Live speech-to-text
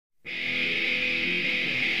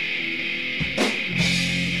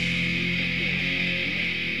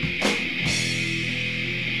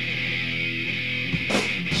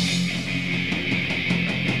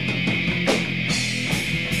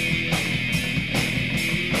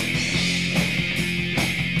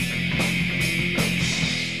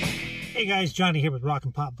Hey guys, Johnny here with Rock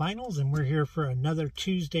and Pop Vinyls, and we're here for another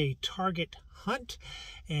Tuesday Target hunt.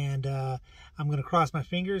 And I'm going to cross my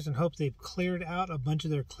fingers and hope they've cleared out a bunch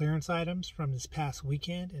of their clearance items from this past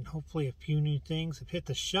weekend, and hopefully a few new things have hit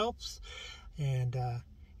the shelves. And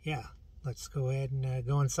yeah, let's go ahead and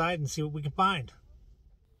go inside and see what we can find.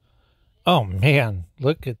 Oh man,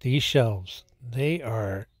 look at these shelves. They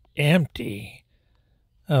are empty.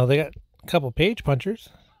 Oh, they got a couple page punchers.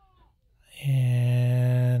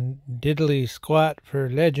 And diddly squat for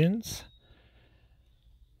legends.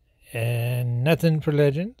 And nothing for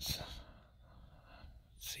legends.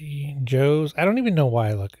 Let's see, Joe's. I don't even know why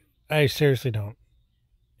I look. I seriously don't.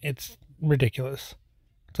 It's ridiculous.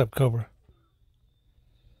 What's up, Cobra?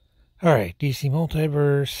 Alright, DC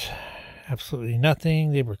Multiverse. Absolutely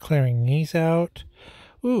nothing. They were clearing these out.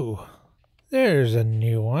 Ooh, there's a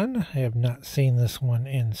new one. I have not seen this one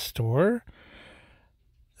in store.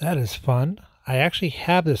 That is fun. I actually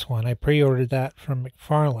have this one. I pre-ordered that from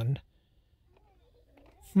McFarlane.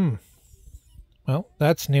 Well,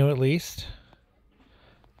 that's new at least.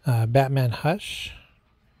 Batman Hush.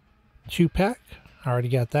 2-pack. I already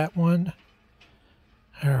got that one.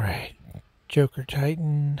 Alright. Joker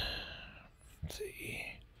Titan. Let's see.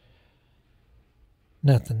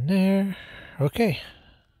 Nothing there. Okay.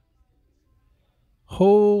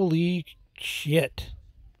 Holy shit.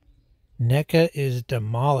 NECA is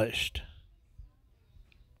demolished.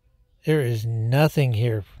 There is nothing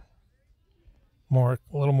here. A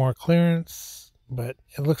little more clearance, but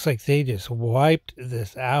it looks like they just wiped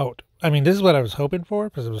this out. I mean, this is what I was hoping for,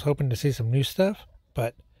 because I was hoping to see some new stuff,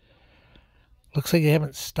 but looks like they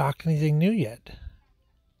haven't stocked anything new yet.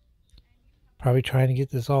 Probably trying to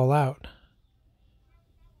get this all out.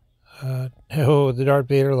 Oh, the Darth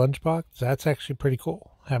Vader lunchbox. That's actually pretty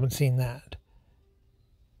cool. Haven't seen that.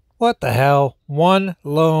 What the hell? One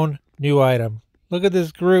lone new item. Look at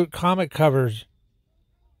this Groot comic covers.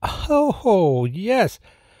 Oh, yes.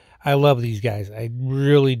 I love these guys. I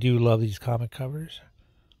really do love these comic covers.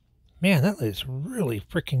 Man, that is really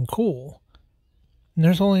freaking cool. And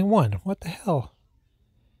there's only one. What the hell?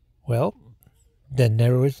 Well, then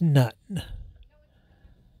there was none.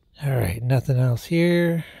 Alright, nothing else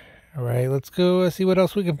here. Alright, let's go see what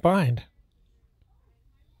else we can find.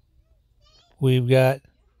 We've got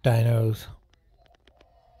dinos.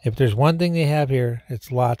 If there's one thing they have here,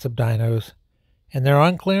 it's lots of dinos. And they're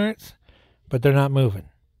on clearance, but they're not moving.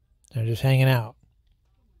 They're just hanging out.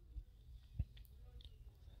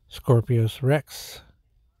 Scorpios Rex.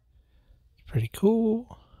 Pretty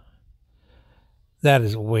cool. That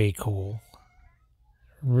is way cool.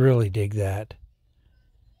 Really dig that.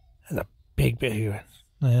 That's a big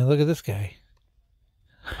one. Look at this guy.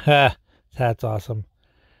 Ha! That's awesome.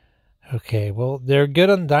 Okay, well, they're good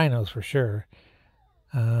on dinos for sure.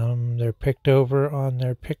 They're picked over on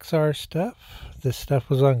their Pixar stuff. This stuff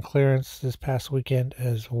was on clearance this past weekend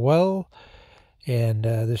as well. And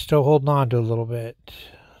they're still holding on to a little bit.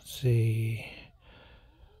 Let's see.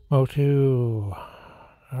 Motu.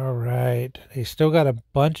 Alright. They still got a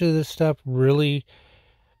bunch of this stuff. Really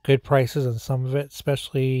good prices on some of it.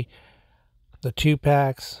 Especially the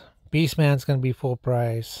 2-packs. Beastman's going to be full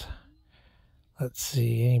price. Let's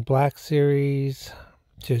see. Any Black Series.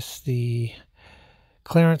 Just the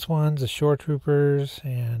clearance ones, the Shore Troopers,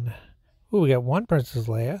 and ooh, we got one Princess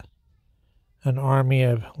Leia, an army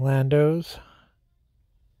of Landos,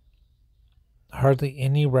 hardly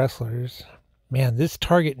any wrestlers. Man, this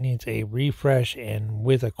Target needs a refresh and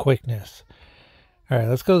with a quickness. All right,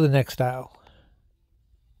 let's go to the next aisle.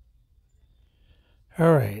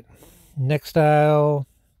 All right, next aisle.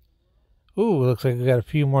 Ooh, looks like we got a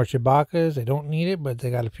few more Chewbacca's. They don't need it, but they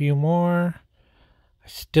got a few more. I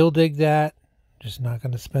still dig that. Just not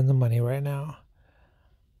going to spend the money right now.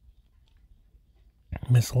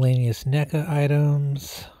 Miscellaneous NECA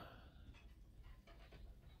items.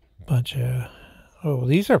 Bunch of... Oh,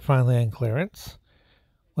 these are finally on clearance.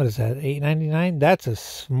 What is that? $8.99? That's a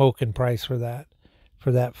smoking price for that.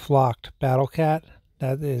 For that flocked Battle Cat.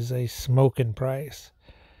 That is a smoking price.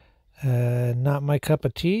 Not my cup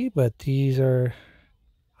of tea, but these are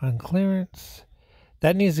on clearance.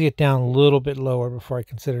 That needs to get down a little bit lower before I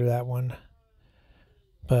consider that one.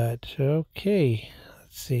 But, okay.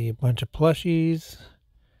 Let's see. A bunch of plushies.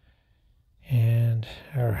 And,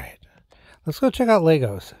 alright. Let's go check out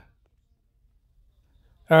Legos.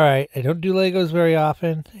 Alright. I don't do Legos very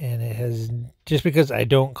often. And it has... Just because I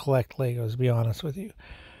don't collect Legos, to be honest with you.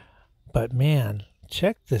 But, man,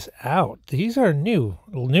 check this out. These are new.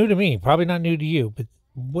 New to me. Probably not new to you, but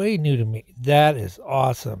way new to me. That is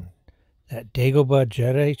awesome. That Dagobah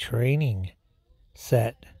Jedi training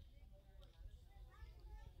set.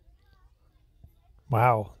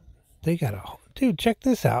 Wow. They got a... Dude, check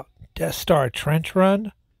this out. Death Star Trench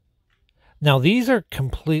Run. Now, these are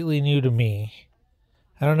completely new to me.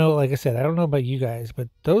 I don't know, like I said, I don't know about you guys, but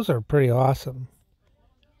those are pretty awesome.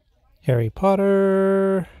 Harry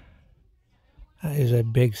Potter. That is a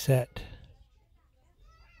big set.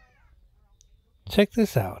 Check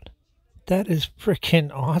this out. That is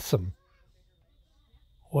freaking awesome.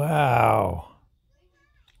 Wow.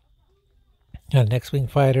 Got an X-Wing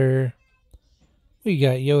fighter. We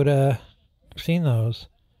got Yoda. I've seen those.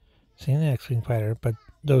 Seen the X-Wing fighter, but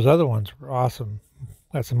those other ones were awesome.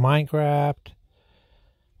 Got some Minecraft.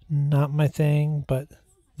 Not my thing, but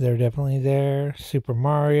they're definitely there. Super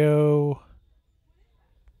Mario.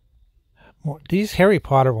 These Harry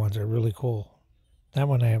Potter ones are really cool. That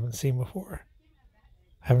one I haven't seen before.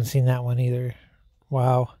 I haven't seen that one either.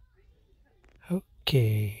 Wow.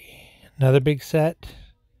 Okay. Another big set.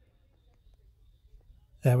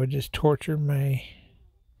 That would just torture my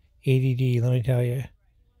ADD, let me tell you.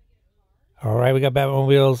 All right, we got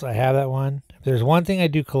Batmobiles. I have that one. If there's one thing I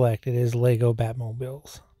do collect, it is Lego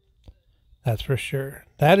Batmobiles. That's for sure.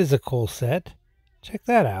 That is a cool set. Check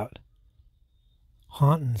that out.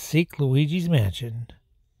 Haunt and Seek Luigi's Mansion.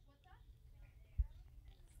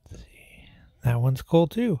 Let's see. That one's cool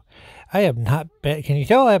too. I have not been... Can you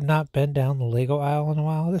tell I have not been down the Lego aisle in a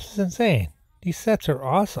while? This is insane. These sets are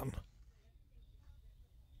awesome.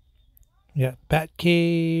 We got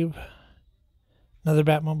Batcave. Another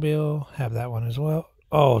Batmobile. Have that one as well.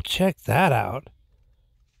 Oh, check that out.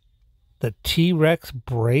 The T-Rex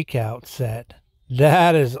Breakout set.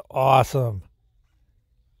 That is awesome.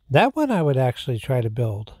 That one I would actually try to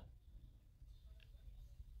build.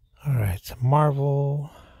 Alright, some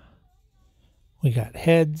Marvel. We got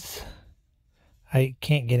heads. I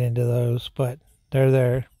can't get into those, but they're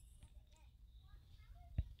there.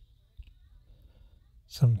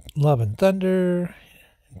 Some Love and Thunder.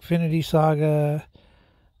 Infinity Saga.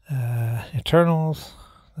 Eternals.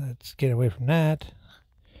 Let's get away from that.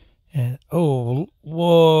 And oh,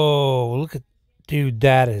 whoa, look at, dude,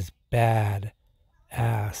 that is bad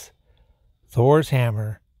ass. Thor's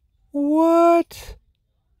hammer. What?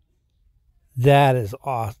 That is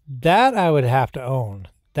awesome. That I would have to own.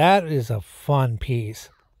 That is a fun piece.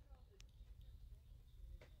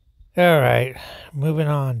 All right, moving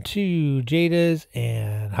on to Jada's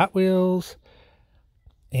and Hot Wheels.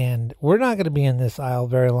 And we're not going to be in this aisle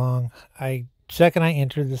very long. Second I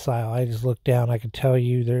entered this aisle, I just looked down. I could tell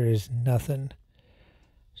you there is nothing.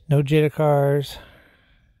 No Jada cars.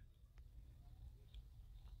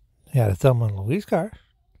 Got a Thelma and Louise car.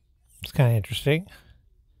 It's kind of interesting.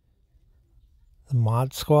 The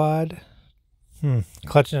Mod Squad.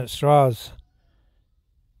 Clutching at straws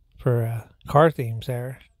for car themes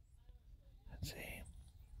there. Let's see.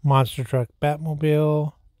 Monster Truck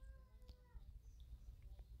Batmobile.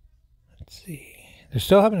 Let's see. They're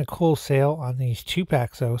still having a cool sale on these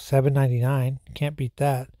 2-packs though, $7.99. Can't beat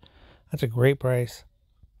that. That's a great price.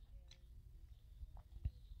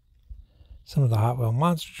 Some of the Hot Wheel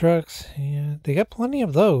monster trucks. Yeah, they got plenty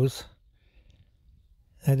of those.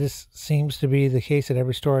 That just seems to be the case at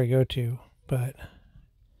every store I go to. But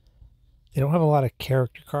they don't have a lot of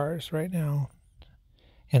character cars right now.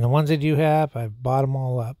 And the ones they do have, I've bought them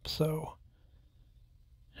all up. So,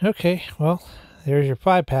 okay, well, there's your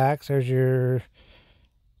 5-packs. There's your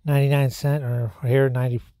 99-cent or here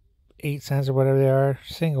 98 cents or whatever they are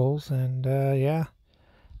singles, and yeah,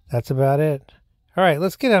 that's about it. All right,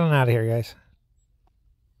 let's get on out of here, guys.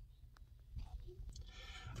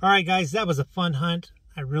 All right, guys, that was a fun hunt.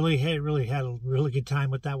 I really had a really good time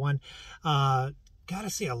with that one. Got to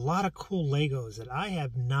see a lot of cool Legos that I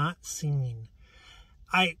have not seen.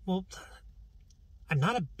 I'm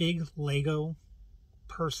not a big Lego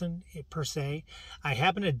person per se. I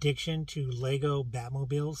have an addiction to Lego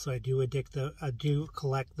Batmobiles, so I do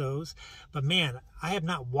collect those. But man, I have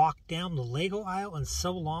not walked down the Lego aisle in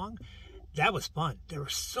so long. That was fun. There were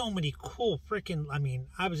so many cool freaking,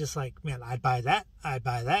 I was just like, man, I'd buy that, I'd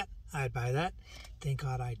buy that, I'd buy that. Thank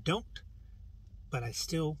God I don't, but I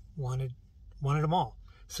still wanted them all.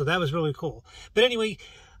 So that was really cool. But anyway,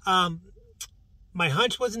 my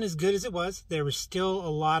hunch wasn't as good as it was. There was still a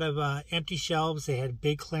lot of empty shelves. They had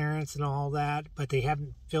big clearance and all that, but they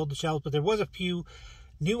haven't filled the shelves. But there was a few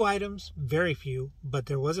new items, very few, but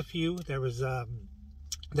there was a few. There was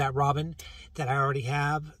that Robin that I already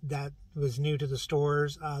have that was new to the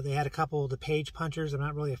stores. They had a couple of the page punchers. I'm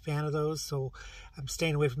not really a fan of those, so I'm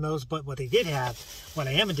staying away from those. But what they did have, what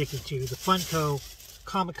I am addicted to, the Funko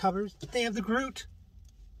comic covers, they have the Groot.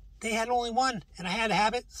 They had only one, and I had to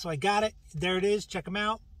have it, so I got it. There it is. Check them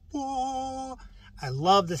out. Whoa. I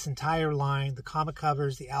love this entire line, the comic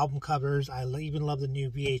covers, the album covers. I even love the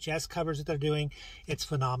new VHS covers that they're doing. It's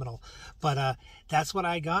phenomenal. But that's what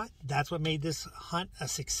I got. That's what made this hunt a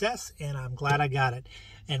success, and I'm glad I got it.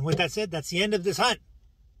 And with that said, that's the end of this hunt.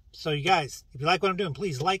 So you guys, if you like what I'm doing,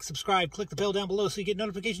 please like, subscribe, click the bell down below so you get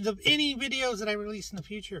notifications of any videos that I release in the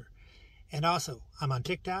future. And also, I'm on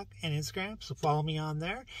TikTok and Instagram, so follow me on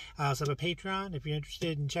there. I also have a Patreon if you're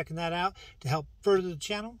interested in checking that out to help further the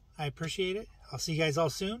channel. I appreciate it. I'll see you guys all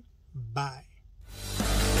soon. Bye.